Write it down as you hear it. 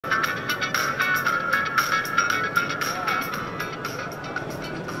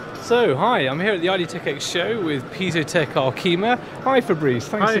So, hi, I'm here at the Piezotech X show with Piezotech Arkema. Hi Fabrice,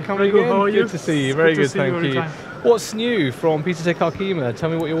 thanks for coming again. How are you? Good to see you, very good, thank you. Time. What's new from Piezotech Arkema?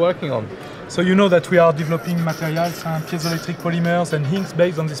 Tell me what you're working on. So you know that we are developing materials and piezoelectric polymers and inks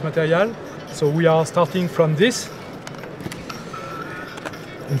based on this material. So we are starting from this.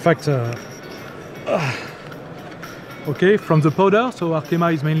 In fact, okay, from the powder. So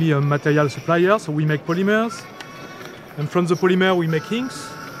Arkema is mainly a material supplier, so we make polymers. And from the polymer we make inks.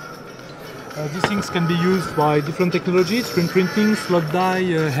 These inks can be used by different technologies: screen printing, slot dye,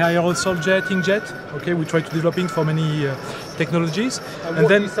 aerosol jet, inkjet. Okay, we try to develop inks for many technologies. And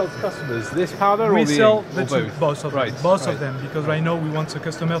then you sell to customers? This powder we or sell the ink, or both of them, of them, because right now we want the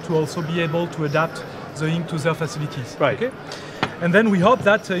customer to also be able to adapt the ink to their facilities. Right. Okay? And then we hope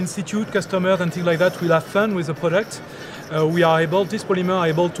that institute customers and things like that will have fun with the product. This polymer are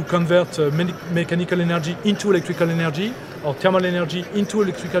able to convert mechanical energy into electrical energy, or thermal energy into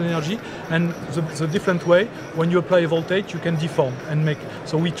electrical energy, and the different way, when you apply a voltage, you can deform and make.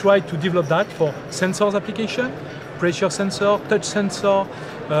 So we try to develop that for sensors application, pressure sensor, touch sensor,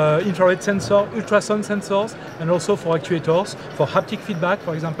 infrared sensor, ultrasound sensors, and also for actuators, for haptic feedback,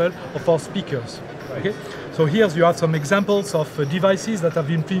 for example, or for speakers. Okay? So here you have some examples of devices that have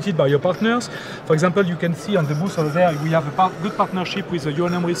been printed by your partners. For example, you can see on the booth over there, we have a good partnership with the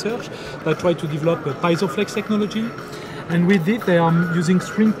UNM Research that try to develop a PiezoFlex technology. And with it, they are using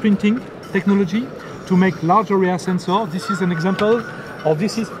screen printing technology to make large area sensor. This is an example, or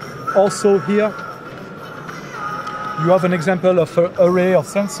this is also here. You have an example of an array of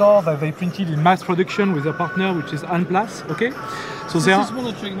sensors that they printed in mass production with a partner, which is Anplas. Okay, so this is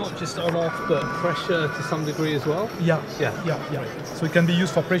monitoring not just on-off, but pressure to some degree as well. Yeah. So it can be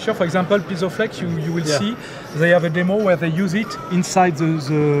used for pressure. For example, PiezoFlex, you will see they have a demo where they use it inside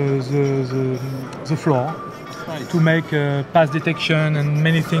the floor to make pass detection and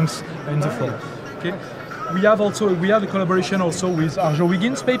many things in the floor. Okay, we have a collaboration also with Arjo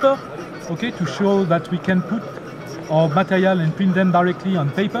Wiggins paper. Okay, to show that we can put our material and print them directly on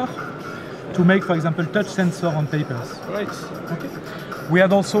paper to make, for example, touch sensor on papers. Right. Okay. We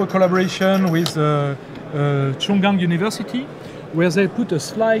had also a collaboration with Chongqing University, where they put a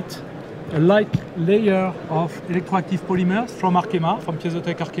light layer of electroactive polymers from Arkema, from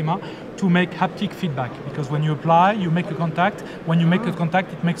Piezotech Arkema, to make haptic feedback. Because when you apply, you make a contact. When you make a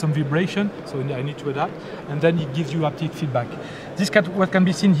contact, it makes some vibration. So I need to adapt, and then it gives you haptic feedback. This what can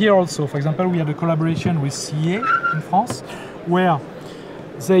be seen here also. For example, we had a collaboration with CA in France, where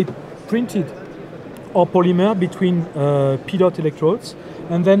they printed our polymer between P-dot electrodes,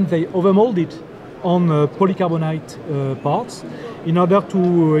 and then they overmold it on polycarbonate parts in order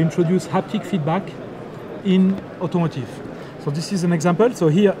to introduce haptic feedback in automotive. So this is an example. So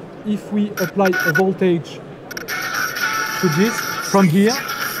here, if we apply a voltage to this from here,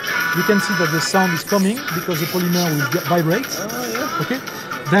 you can see that the sound is coming because the polymer will vibrate. Okay.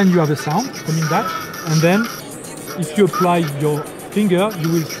 Then you have a sound coming back, and then if you apply your finger, you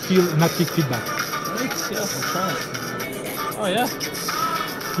will feel an haptic feedback. Right. Yeah, I'll try it. Oh yeah.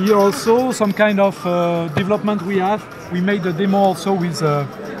 Here also some kind of development we have. We made a demo also with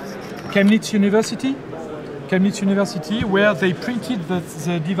Chemnitz University, where they printed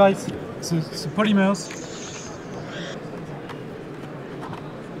the device, the polymers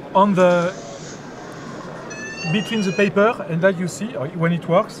on between the paper, and that you see when it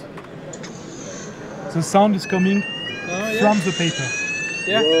works, the sound is coming from the paper.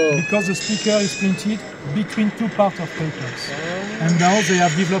 Yeah. Because the speaker is printed between two parts of papers. And now they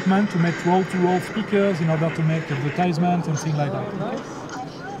have development to make roll-to-roll speakers in order to make advertisements and things like that.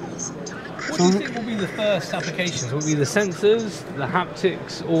 What do you think will be the first applications? Will it be the sensors, the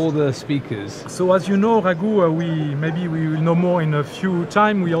haptics, or the speakers? So as you know, Raghu, maybe we will know more in a few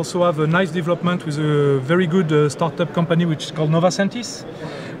time. We also have a nice development with a very good startup company which is called Novacentis,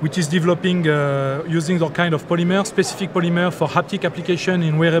 which is developing using our kind of polymer, specific polymer for haptic application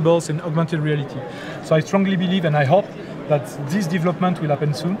in wearables and augmented reality. So I strongly believe and I hope that this development will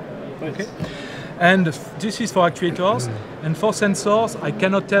happen soon. Okay. And this is for actuators. And for sensors, I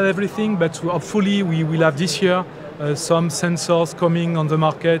cannot tell everything, but hopefully we will have this year some sensors coming on the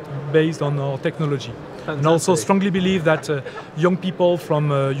market based on our technology. Fantastic. And also strongly believe that young people from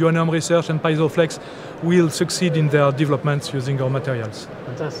UNM Research and PiezoFlex will succeed in their developments using our materials.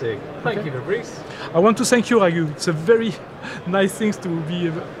 Fantastic. Thank you, Fabrice. I want to thank you, Raghu. It's a very nice thing to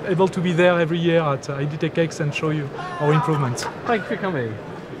be able to be there every year at Piezotech X and show you our improvements. Thank you for coming.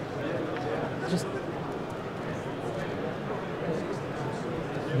 Just...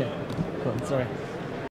 Yeah, go on, sorry.